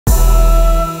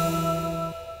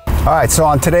All right, so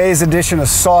on today's edition of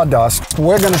Sawdust,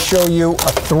 we're going to show you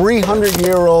a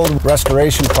 300-year-old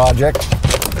restoration project.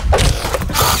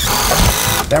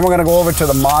 Then we're going to go over to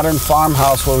the Modern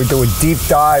Farmhouse where we do a deep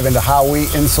dive into how we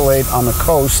insulate on the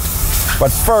coast. But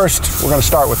first, we're going to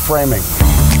start with framing.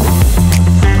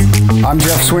 I'm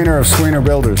Jeff Sweener of Sweener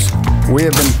Builders. We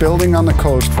have been building on the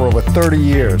coast for over 30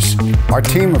 years. Our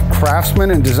team of craftsmen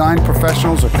and design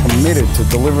professionals are committed to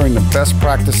delivering the best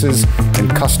practices in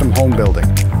custom home building.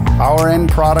 Our end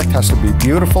product has to be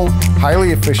beautiful,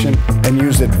 highly efficient, and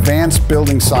use advanced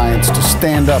building science to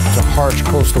stand up to harsh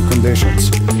coastal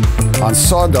conditions. On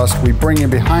Sawdust, we bring you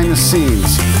behind the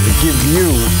scenes to give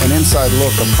you an inside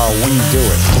look of how we do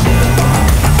it.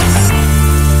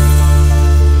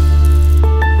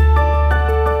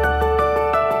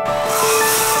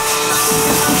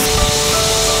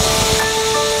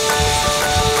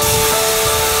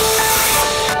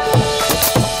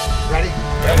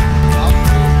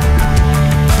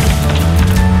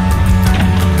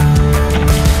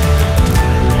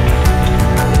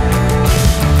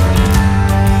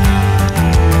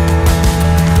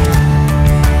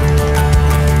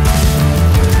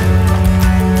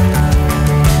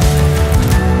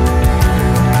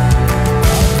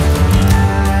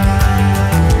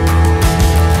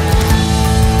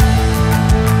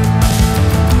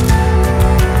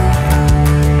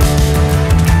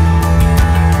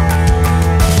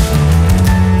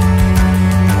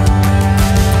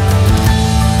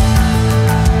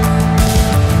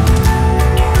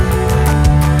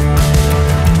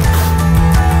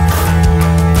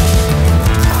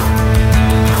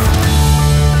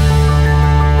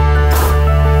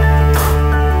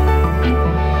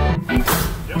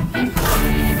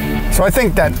 So I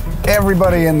think that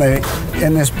everybody in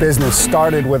this business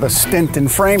started with a stint in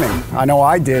framing. I know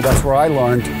I did, that's where I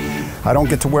learned. I don't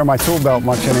get to wear my tool belt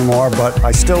much anymore, but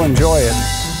I still enjoy it.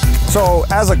 So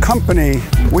as a company,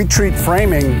 we treat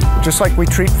framing just like we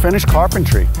treat finished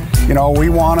carpentry. You know, we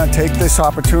want to take this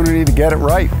opportunity to get it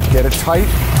right, get it tight,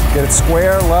 get it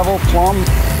square, level, plumb.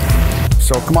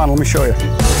 So come on, let me show you.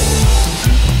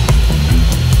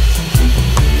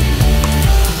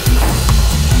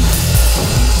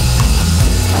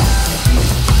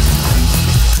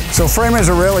 So framers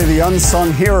are really the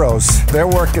unsung heroes. Their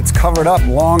work gets covered up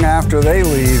long after they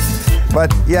leave,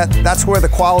 but yet that's where the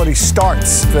quality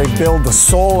starts. They build the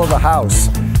soul of the house.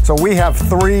 So we have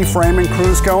 3 framing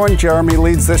crews going. Jeremy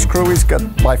leads this crew. He's got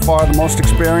by far the most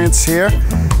experience here.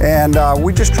 And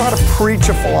we just try to preach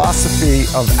a philosophy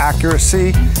of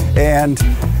accuracy and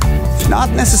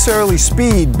not necessarily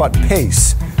speed, but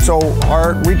pace. So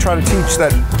we try to teach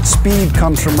that speed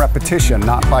comes from repetition,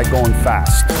 not by going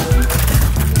fast.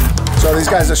 So these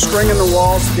guys are stringing the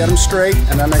walls to get them straight,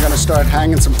 and then they're going to start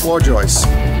hanging some floor joists.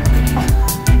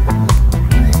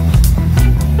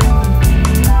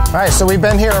 All right, so we've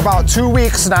been here about 2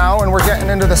 weeks now, and we're getting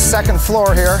into the second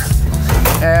floor here.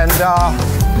 And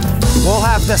we'll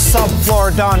have this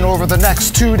subfloor done over the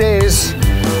next 2 days,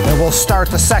 and we'll start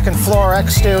the second floor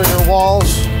exterior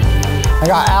walls. I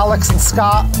got Alex and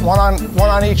Scott, one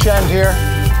on each end here.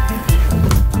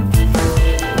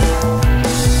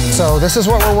 So this is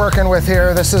what we're working with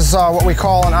here. This is what we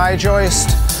call an I-joist.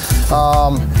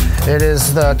 It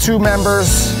is the 2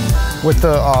 members with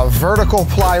the vertical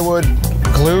plywood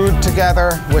glued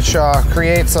together, which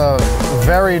creates a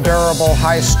very durable,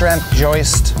 high-strength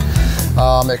joist.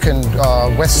 It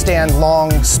can withstand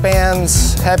long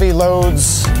spans, heavy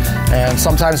loads, and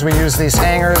sometimes we use these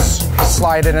hangers,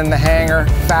 slide it in the hanger,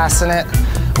 fasten it.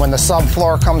 When the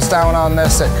subfloor comes down on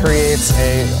this, it creates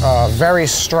a very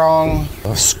strong,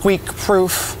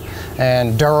 squeak-proof,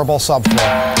 and durable subfloor.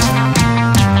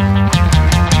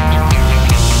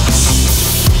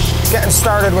 Getting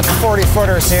started with the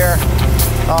 40-footers here.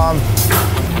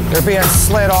 They're being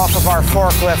slid off of our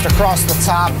forklift across the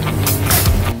top.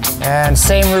 And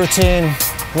same routine,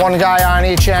 1 guy on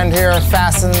each end here,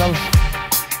 fastening them.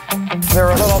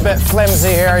 They're a little bit flimsy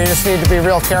here. You just need to be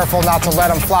real careful not to let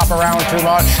them flop around too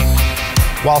much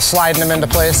while sliding them into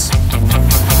place.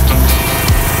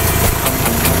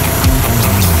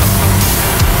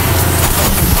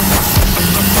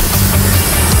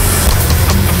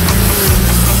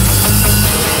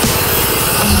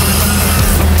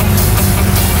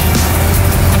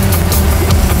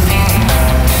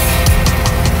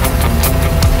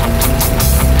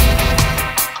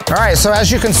 All right, so as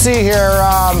you can see here,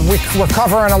 we're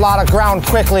covering a lot of ground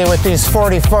quickly with these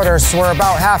 40-footers. We're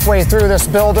about halfway through this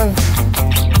building.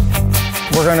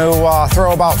 We're going to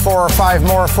throw about 4 or 5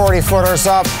 more 40-footers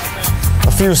up,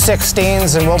 a few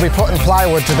 16s, and we'll be putting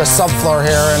plywood to the subfloor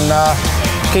here. And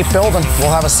keep building.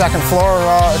 We'll have a second floor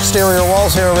exterior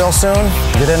walls here real soon.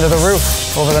 Get into the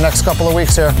roof over the next couple of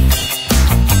weeks here.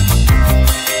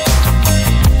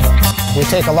 We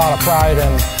take a lot of pride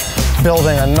in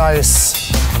building a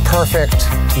nice, perfect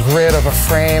grid of a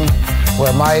frame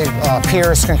where my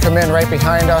peers can come in right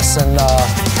behind us and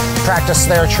practice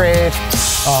their trade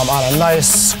on a nice,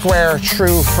 square,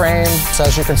 true frame. So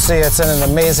as you can see, it's in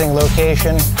an amazing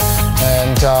location,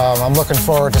 and I'm looking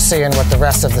forward to seeing what the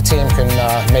rest of the team can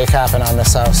make happen on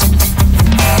this house.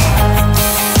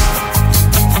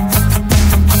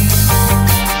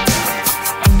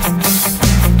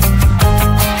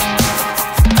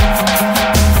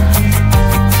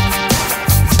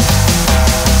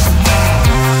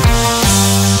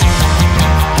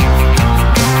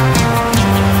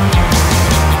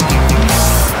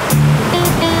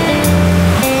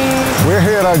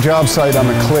 Our job site on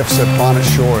the cliffs at Bonnet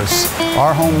Shores.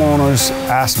 Our homeowners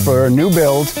asked for a new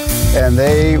build, and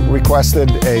they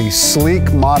requested a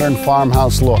sleek modern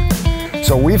farmhouse look.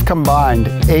 So we've combined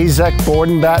AZEK board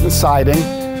and batten siding,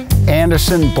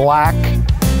 Anderson black,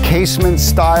 casement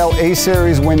style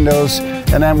A-series windows,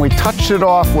 and then we touched it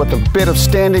off with a bit of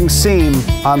standing seam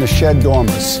on the shed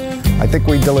dormers. I think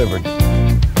we delivered.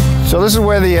 So this is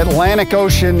where the Atlantic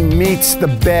Ocean meets the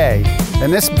bay.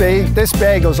 And this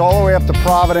bay goes all the way up to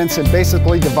Providence and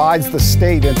basically divides the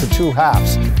state into two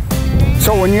halves.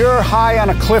 So when you're high on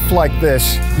a cliff like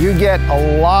this, you get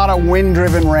a lot of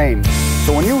wind-driven rain.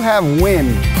 So when you have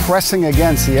wind pressing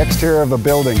against the exterior of a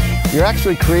building, you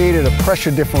actually created a pressure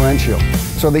differential.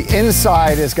 So the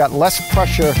inside has got less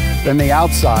pressure than the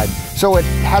outside. So it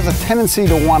has a tendency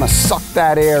to want to suck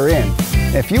that air in.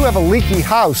 If you have a leaky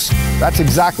house, that's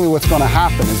exactly what's going to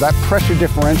happen, is that pressure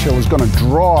differential is going to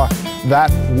draw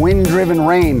that wind-driven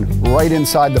rain right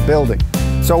inside the building.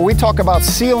 So we talk about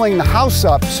sealing the house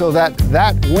up so that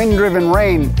that wind-driven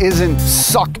rain isn't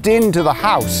sucked into the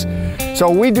house.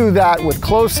 So we do that with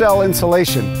closed cell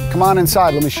insulation. Come on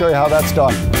inside, let me show you how that's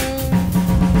done.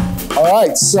 All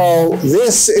right, so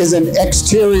this is an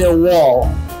exterior wall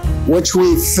which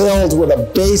we filled with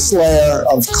a base layer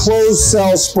of closed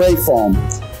cell spray foam.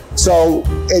 So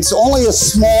it's only a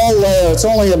small layer, it's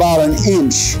only about an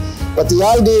inch, but the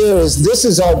idea is this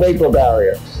is our vapor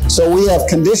barrier. So we have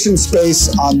conditioned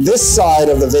space on this side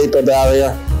of the vapor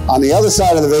barrier. On the other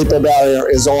side of the vapor barrier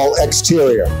is all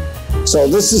exterior. So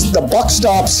this is, the buck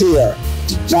stops here.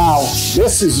 Now,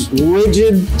 this is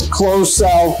rigid closed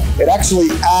cell. It actually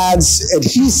adds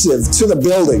adhesive to the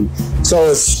building. So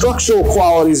there's structural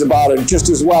qualities about it just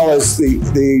as well as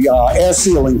the air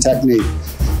sealing technique.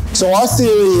 So our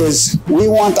theory is we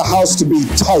want the house to be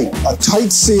tight, a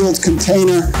tight sealed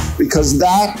container, because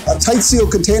a tight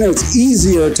sealed container, it's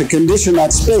easier to condition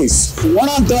that space. We're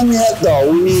not done yet though,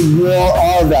 we need more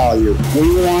R value.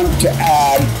 We want to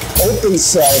add open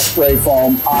cell spray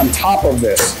foam on top of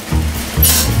this.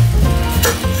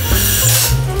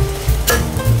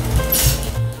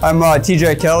 I'm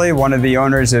TJ Kelly, one of the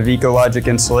owners of Ecologic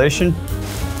Insulation.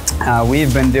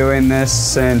 We've been doing this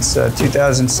since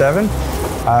 2007.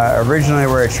 Originally,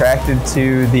 we're attracted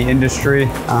to the industry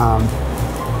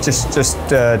just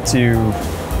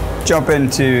to jump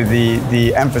into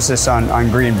the emphasis on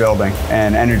green building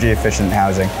and energy efficient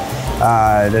housing.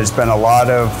 There's been a lot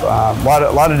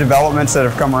of developments that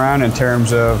have come around in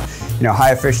terms of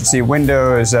high efficiency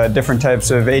windows, different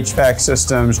types of HVAC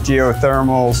systems,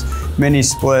 geothermals, mini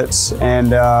splits,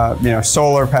 and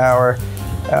solar power.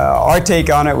 Our take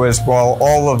on it was, while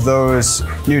all of those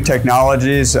new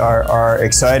technologies are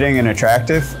exciting and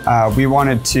attractive, we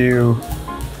wanted to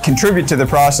contribute to the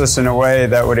process in a way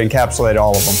that would encapsulate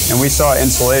all of them. And we saw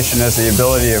insulation as the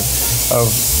ability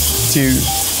to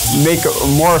make a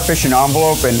more efficient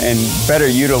envelope and better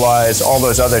utilize all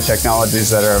those other technologies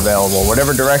that are available.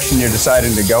 Whatever direction you're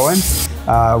deciding to go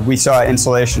in, we saw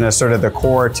insulation as sort of the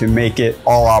core to make it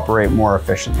all operate more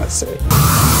efficient, let's say.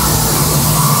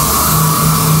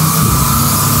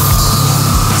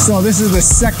 So this is the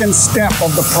second step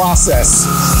of the process.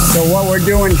 So what we're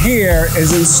doing here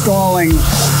is installing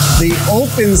the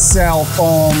open cell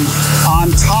foam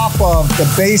on top of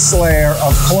the base layer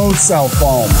of closed cell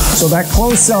foam. So that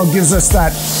closed cell gives us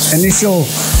that initial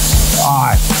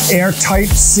airtight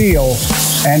seal,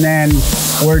 and then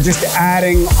we're just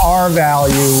adding R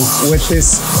value with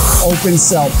this open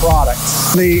cell product.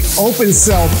 The open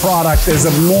cell product is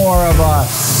more of a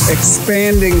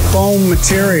expanding foam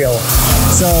material.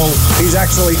 So he's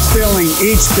actually filling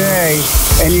each day,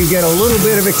 and you get a little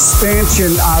bit of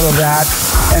expansion out of that,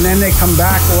 and then they come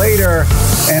back later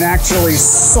and actually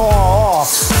saw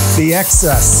off the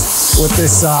excess with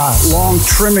this long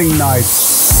trimming knife.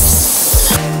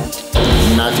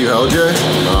 Matthew Helger,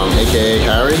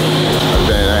 AKAHarry. I've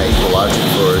been at EcoLogic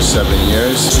for 7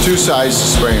 years. There's two sides to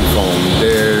spraying foam.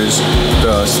 There's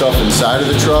the stuff inside of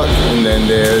the truck, and then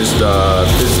there's the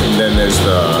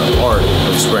art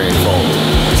of spraying foam.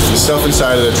 The stuff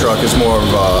inside of the truck is more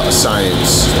of a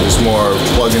science. There's more of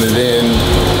plugging it in,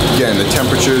 getting the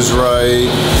temperatures right.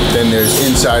 Then there's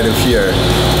inside of here.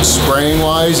 Spraying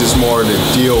wise is more to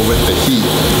deal with the heat.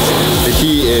 The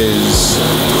heat is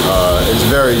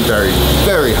very, very,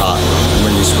 very hot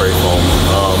when you spray foam.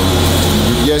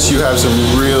 Yes, you have some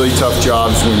really tough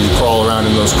jobs when you crawl around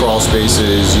in those crawl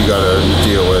spaces. You gotta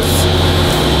deal with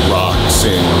rocks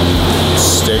and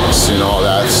sticks and all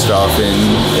that stuff,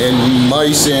 and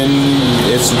mice, and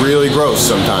it's really gross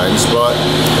sometimes. But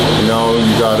you know,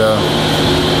 you gotta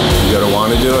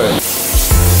want to do it.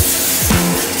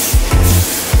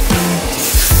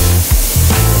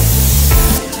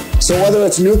 So whether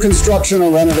it's new construction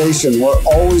or renovation, we're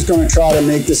always going to try to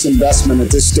make this investment at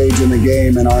this stage in the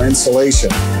game in our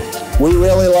insulation. We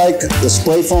really like the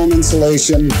spray foam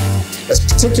insulation. It's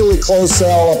particularly closed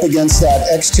cell up against that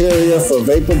exterior for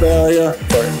vapor barrier,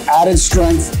 for added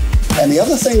strength. And the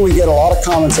other thing we get a lot of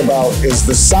comments about is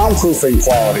the soundproofing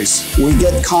qualities. We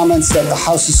get comments that the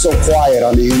house is so quiet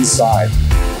on the inside.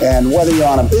 And whether you're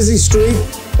on a busy street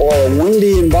or a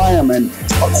windy environment,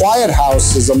 a quiet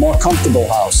house is a more comfortable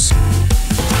house.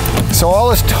 So all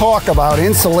this talk about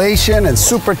insulation and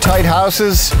super tight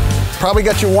houses probably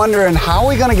got you wondering, how are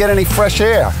we going to get any fresh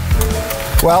air?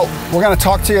 Well, we're going to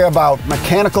talk to you about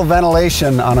mechanical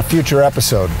ventilation on a future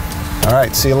episode. All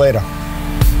right, see you later.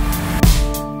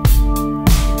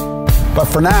 But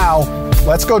for now,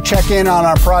 let's go check in on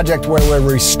our project where we're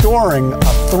restoring a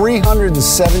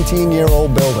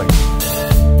 317-year-old building.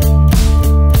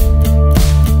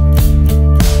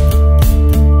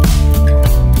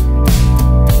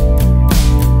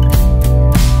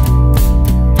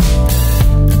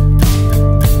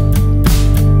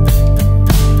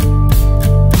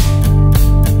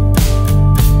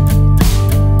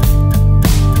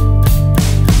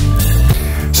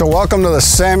 So welcome to the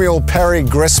Samuel Perry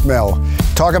Grist Mill.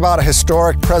 Talk about a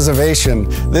historic preservation.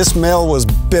 This mill was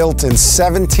built in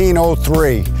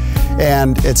 1703,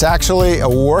 and it's actually a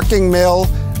working mill.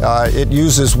 It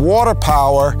uses water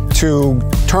power to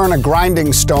turn a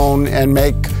grinding stone and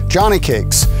make Johnny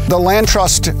cakes. The Land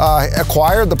Trust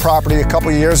acquired the property a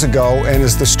couple years ago and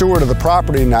is the steward of the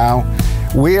property now.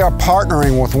 We are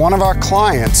partnering with one of our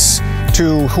clients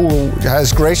who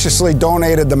has graciously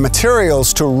donated the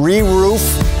materials to re-roof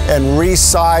and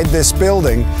re-side this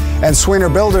building. And Sweener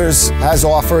Builders has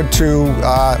offered to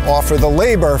offer the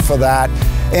labor for that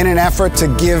in an effort to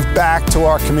give back to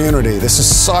our community. This is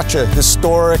such a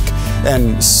historic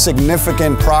and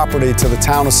significant property to the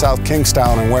town of South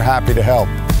Kingstown, and we're happy to help.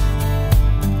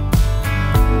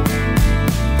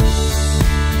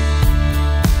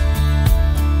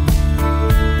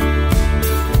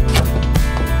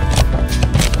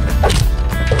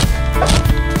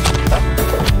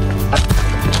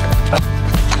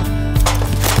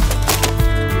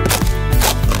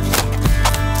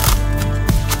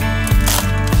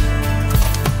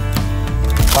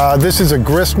 This is a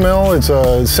grist mill. It's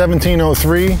a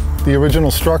 1703, the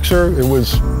original structure. It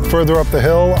was further up the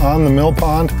hill on the mill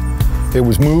pond. It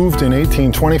was moved in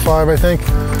 1825, I think.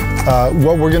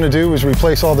 What we're going to do is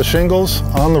replace all the shingles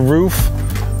on the roof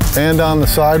and on the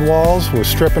side walls. We're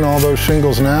stripping all those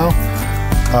shingles now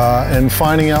and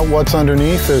finding out what's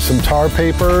underneath. There's some tar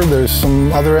paper. There's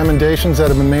some other emendations that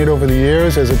have been made over the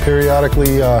years as it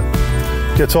periodically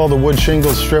gets all the wood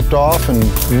shingles stripped off and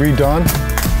redone.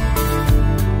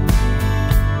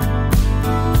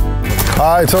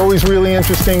 It's always really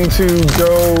interesting to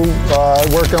go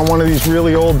work on one of these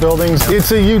really old buildings.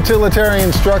 It's a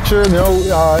utilitarian structure.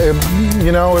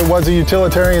 You know, it was a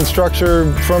utilitarian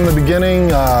structure from the beginning.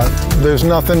 There's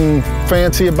nothing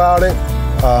fancy about it.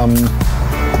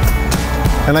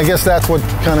 And I guess that's what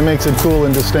kind of makes it cool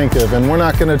and distinctive. And we're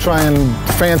not going to try and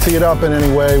fancy it up in any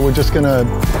way. We're just going to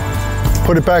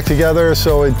put it back together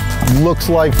so it looks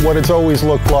like what it's always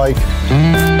looked like.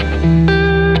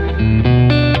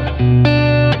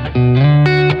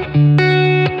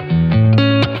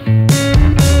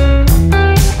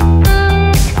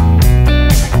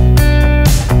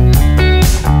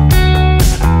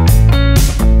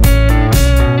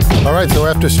 So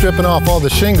after stripping off all the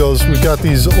shingles, we've got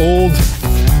these old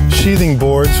sheathing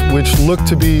boards which look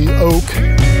to be oak,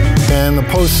 and the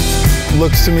post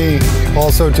looks to me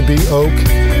also to be oak.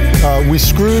 We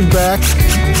screwed back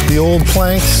the old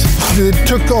planks. It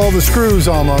took all the screws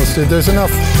almost. There's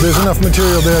enough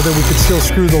material there that we could still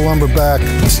screw the lumber back.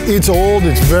 It's old,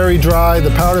 it's very dry.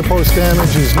 The powder post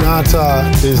damage is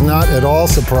not at all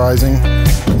surprising.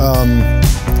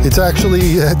 It's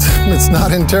actually, it's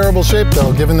not in terrible shape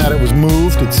though, given that it was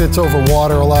moved. It sits over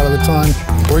water a lot of the time.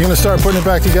 We're gonna start putting it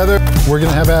back together. We're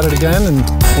gonna have at it again and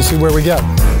we'll see where we get.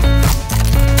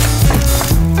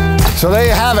 So there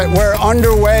you have it. We're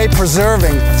underway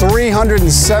preserving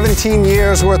 317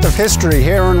 years worth of history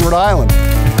here in Rhode Island.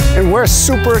 And we're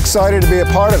super excited to be a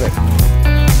part of it.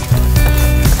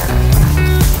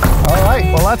 All right,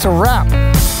 well that's a wrap.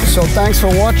 So thanks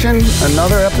for watching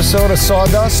another episode of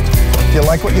Sawdust. If you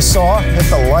like what you saw, hit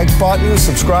the like button,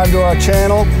 subscribe to our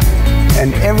channel,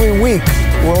 and every week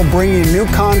we'll bring you new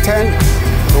content,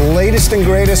 the latest and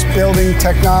greatest building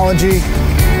technology,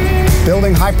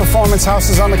 building high-performance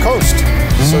houses on the coast.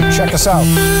 So check us out.